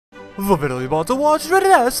The video you're about to watch is rated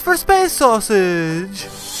S for Space Sausage.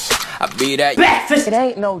 I be that breakfast. It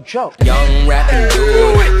ain't no joke. Young rapping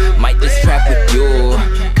dude, might just trap with you.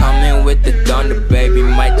 Coming with the thunder, baby,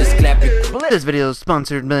 might just clap it. This video is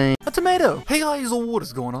sponsored by a tomato. Hey guys, what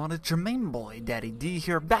is going on? It's your main boy, Daddy D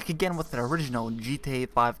here, back again with the original GTA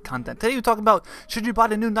 5 content. Today we're talking about, should you buy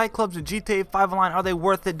the new Nightclubs in GTA 5 online? Are they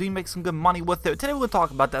worth it? Do you make some good money with it? Today we're going to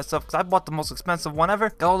talk about that stuff because I bought the most expensive one ever,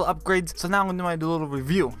 got all the upgrades, so now I'm going to do a little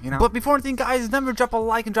review, you know? But before anything, guys, remember drop a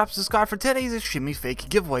like and drop a subscribe for today's Shimmy Fake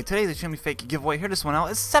giveaway. Today's Shimmy Fake giveaway, hear this one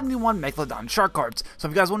out, is 71 Megalodon shark cards. So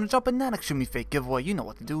if you guys want to jump in that next Shimmy Fake giveaway, you know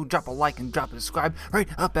what to do. Drop a like and drop a subscribe right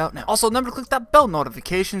about now. Also, remember to click that bell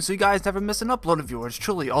notification so you guys never miss an upload of yours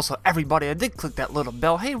truly. Also, everybody, I did click that little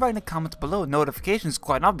bell. Hey, write in the comments below notification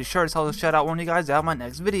squad, and I'll be sure to tell the shout out when you guys out my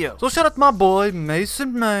next video. So shout out to my boy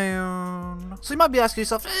Mason Man. So you might be asking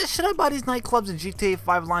yourself, should I buy these Nightclubs in GTA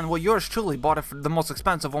 5 line? Well, yours truly bought it for the most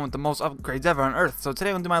expensive one with the most upgrades ever on Earth. So today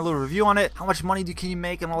I'm gonna do my little review on it. How much money can you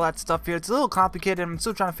make and all that stuff here. It's a little complicated. I'm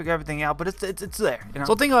still trying to figure everything out, but it's there. You know?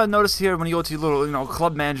 So the thing I noticed here when you go to your little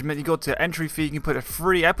club management, you go to entry fee, you can put it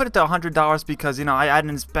free. I put it to $100 because I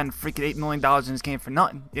didn't spend freaking $8 million in this game for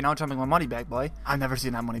nothing. You know, I'm trying to make my money back, boy. I've never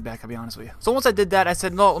seen that money back, I'll be honest with you. So once I did that, I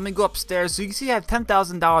said, no, let me go upstairs. So you can see I have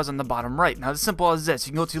 $10,000 on the bottom right. Now, it's simple as this.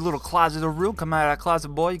 You can go to your little closet or room, come out of that closet,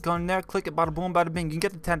 boy. You go in there, click it, bada boom, bada bing. You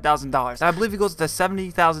can get the $10,000. I believe it goes to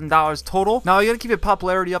 $70,000 total. Now, you gotta keep your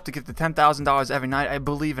popularity up to get the $10,000 every night, I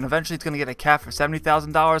believe. And eventually, it's gonna get a cap for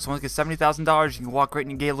 $70,000. So once you get $70,000, you can walk right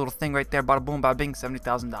in and get a little thing right there, bada boom, bada bing,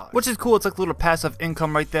 $70,000. Which is cool. It's like a little passive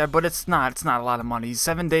income right there, but it's not a lot of money.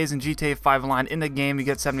 7 days in GTA 5 line in the game, you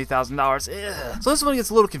get $70,000. So this one gets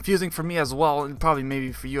a little confusing for me as well, and probably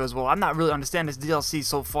maybe for you as well. I'm not really understanding this DLC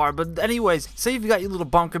so far, but anyways, say if you got your little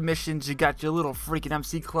bunker missions, you got your little freaking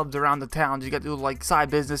MC clubs around the town, you got your little like side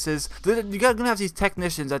businesses, you're gonna have these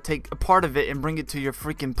technicians that take a part of it and bring it to your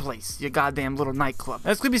freaking place, your goddamn little nightclub.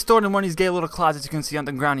 And it's gonna be stored in one of these gay little closets you can see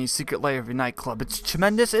underground in your secret layer of your nightclub. It's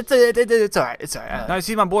tremendous. It's alright. Now you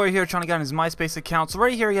see my boy here trying to get on his MySpace account. So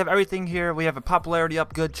right here you have everything here. We have a popularity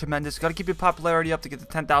up, good, tremendous. You gotta keep your popularity up to get the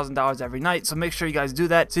 $10,000 every night. So make sure you guys do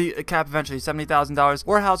that. See a cap eventually $70,000.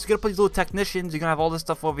 Warehouse, you gotta put these little technicians. You're gonna have all this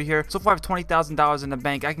stuff over here. So far I have $20,000 in the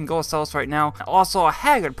bank. I can go sell this right now. Also, a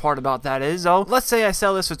haggard part about that is, let's say I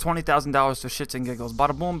sell this for $20,000 for shits and giggles.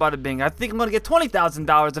 Bada boom, bada bing. I think I'm gonna get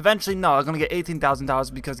 $20,000. Eventually, no, I'm gonna get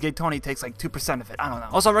 $18,000 because Gay Tony takes like 2% of it. I don't know.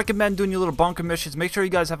 Also, I recommend doing your little bunker missions. Make sure you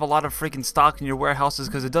guys have a lot of freaking stock in your warehouses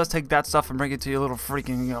because it does take that stuff and bring it to your little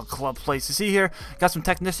freaking club place. You see here, got some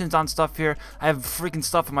technicians on stuff here. I have freaking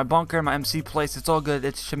stuff in my bunker, my MC place. It's all good.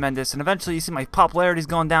 It's tremendous. And eventually, you see my popularity's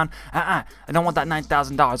going down. I don't want that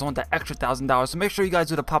 $9,000. I want that extra $1,000. So make sure you guys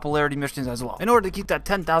do the popularity missions as well in order to keep that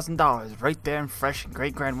 $10,000 right there and fresh and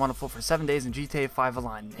great, grand, wonderful for 7 days in GTA 5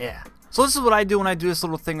 Online. Yeah. So this is what I do when I do this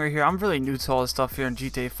little thing right here. I'm really new to all this stuff here in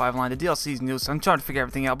GTA 5 Line. The DLC is new, so I'm trying to figure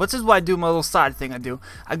everything out. But this is what I do, my little side thing I do.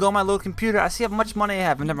 I go on my little computer, I see how much money I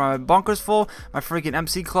have. Remember, my bunker's full, my freaking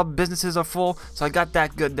MC Club businesses are full, so I got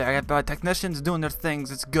that good there. I got my technicians doing their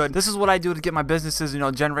things, it's good. This is what I do to get my businesses,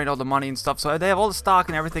 generate all the money and stuff. So they have all the stock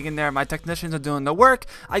and everything in there. My technicians are doing the work.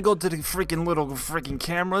 I go to the freaking little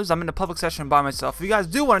cameras. I'm in the public session by myself. If you guys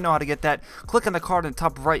do want to know how to get that, click on the card in the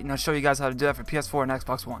top right, and I'll show you guys how to do that for PS4 and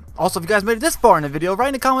Xbox One. Also, if you guys made it this far in the video, write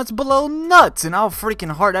in the comments below nuts, and I'll freaking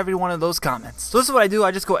heart every one of those comments. So this is what I do. I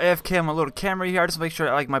just go AFK on my little camera here. I just make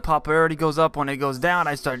sure like my popularity goes up. When it goes down,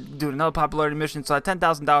 I start doing another popularity mission. So at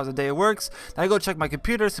 $10,000 a day it works. Then I go check my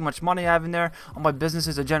computer, see how much money I have in there. All my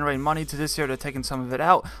businesses are generating money to this year. They're taking some of it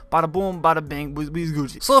out. Bada boom, bada bing, we's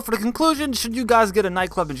Gucci. So for the conclusion, should you guys get a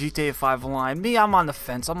Nightclub in GTA 5 Online? Me, I'm on the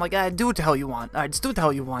fence. I'm like, do what the hell you want. Alright, just do what the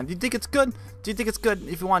hell you want. Do you think it's good? Do you think it's good?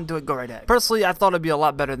 If you want to do it, go right ahead. Personally, I thought it'd be a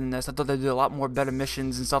lot better than this. I thought they'd do a lot more better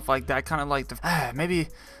missions and stuff like that. Kind of like the maybe,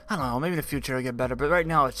 I don't know, maybe in the future it'll get better, but right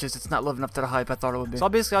now it's not living up to the hype I thought it would be. So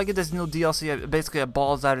I'll get this new DLC basically a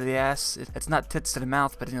balls out of the ass. It's not tits to the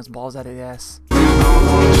mouth, but it's balls out of the ass.